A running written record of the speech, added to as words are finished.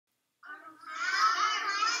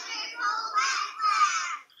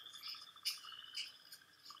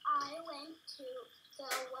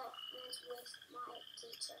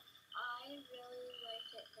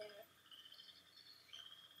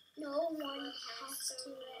No one has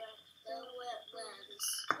to wet the wetlands.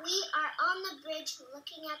 We are on the bridge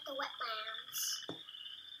looking at the wetlands.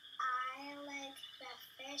 I like the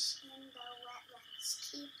fish in the wetlands.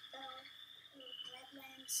 Keep the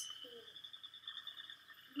wetlands clean.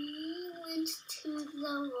 We went to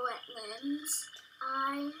the wetlands.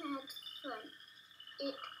 I had fun.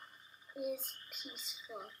 It is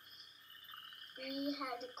peaceful. We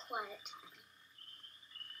had a quiet time.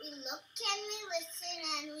 We look and we listen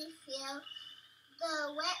and we feel. The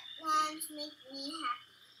wetlands make me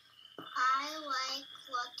happy. I like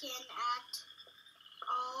looking at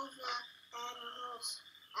all the animals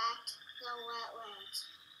at the wetlands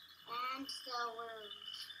and the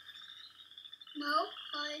worms. No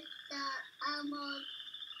hurt the animals.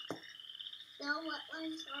 The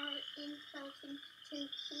wetlands are important to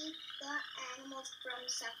keep the animals from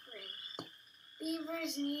suffering.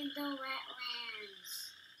 Beavers need the wetlands.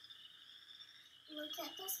 Look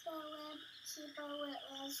at the spillweb. Keep our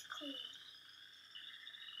wetlands clean.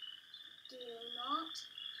 Do not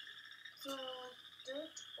throw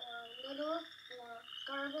dirt or litter or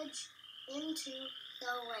garbage into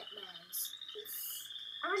the wetlands.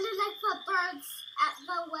 I really like the birds at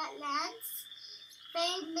the wetlands.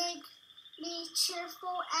 They make me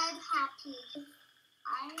cheerful and happy.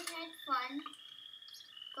 I had fun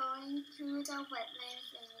going through the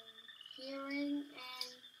wetlands and hearing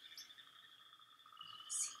and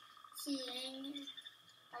seeing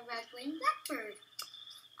a red-winged blackbird.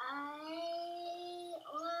 I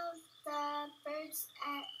love the birds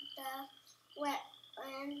at the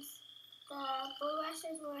wetlands. The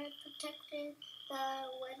bulrushes were protecting the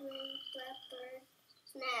red-winged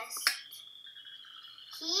blackbird's nest.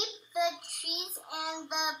 Keep the trees and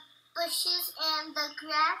the bushes and the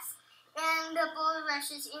grass and the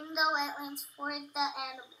bulrushes in the wetlands for the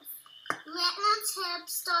animals. Wetlands help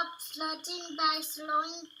stop flooding by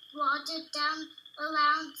slowing water down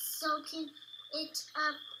around, soaking it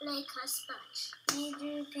up like a sponge. We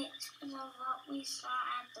drew pictures of what we saw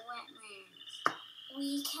at the wetlands.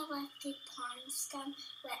 We collected pond scum.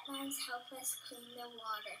 Wetlands help us clean the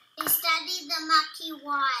water. We studied the mucky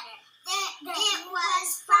water. It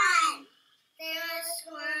was fun. There were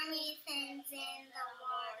squirmy things in the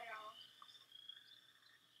water.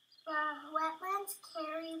 The wetlands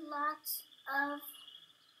carry lots of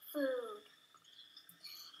food.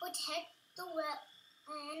 Protect the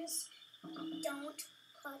wetlands. Don't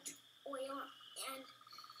put oil and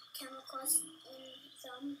chemicals in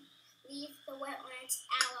them. Leave the wetlands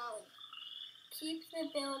alone. Keep the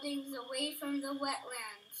buildings away from the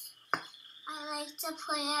wetlands. I like to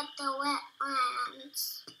play at the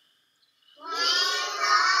wetlands.